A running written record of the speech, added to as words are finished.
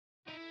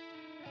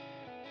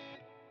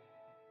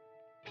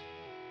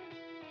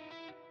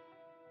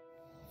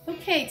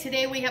Okay,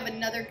 today we have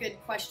another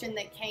good question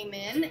that came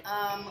in.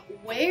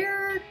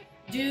 Where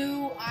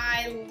do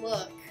I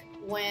look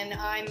when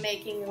I'm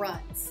making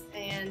runs?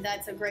 And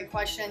that's a great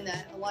question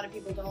that a lot of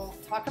people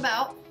don't talk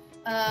about.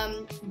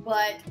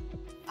 But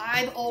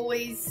I've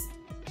always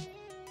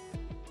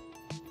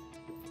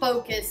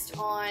focused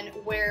on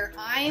where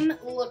I'm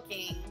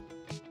looking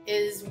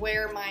is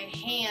where my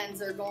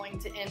hands are going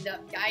to end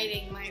up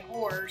guiding my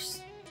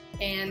horse,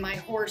 and my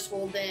horse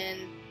will then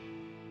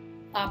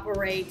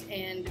operate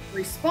and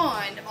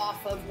respond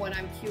off of what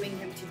I'm cueing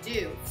him to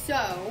do.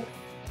 So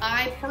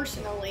I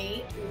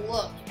personally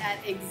look at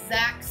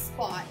exact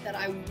spot that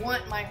I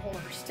want my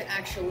horse to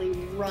actually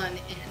run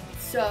in.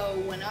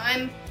 So when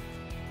I'm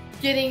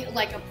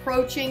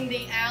approaching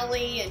the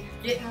alley and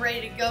getting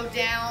ready to go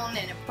down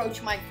and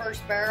approach my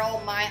first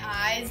barrel, my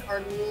eyes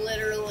are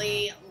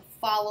literally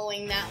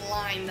following that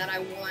line that I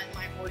want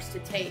my horse to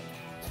take.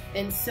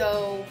 And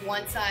so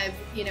once I've,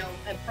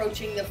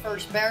 approaching the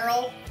first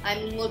barrel,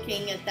 I'm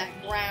looking at that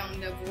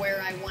ground of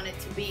where I want it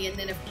to be. And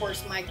then of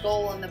course my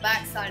goal on the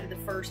back side of the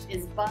first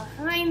is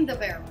behind the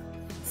barrel.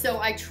 So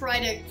I try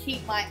to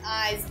keep my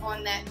eyes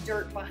on that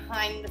dirt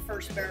behind the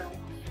first barrel.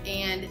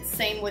 And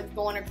same with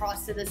going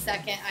across to the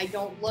second. I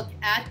don't look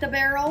at the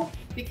barrel,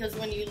 because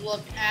when you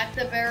look at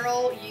the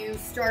barrel, you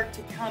start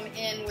to come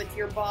in with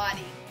your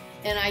body.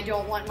 And I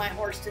don't want my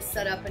horse to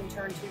set up and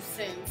turn too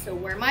soon. So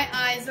where my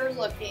eyes are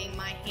looking,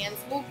 my hands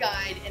will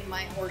guide and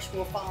my horse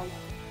will follow.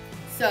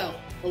 So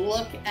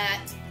look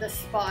at the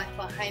spot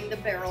behind the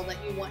barrel that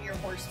you want your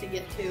horse to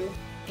get to,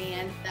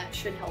 and that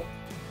should help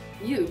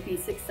you be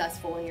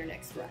successful in your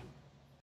next run.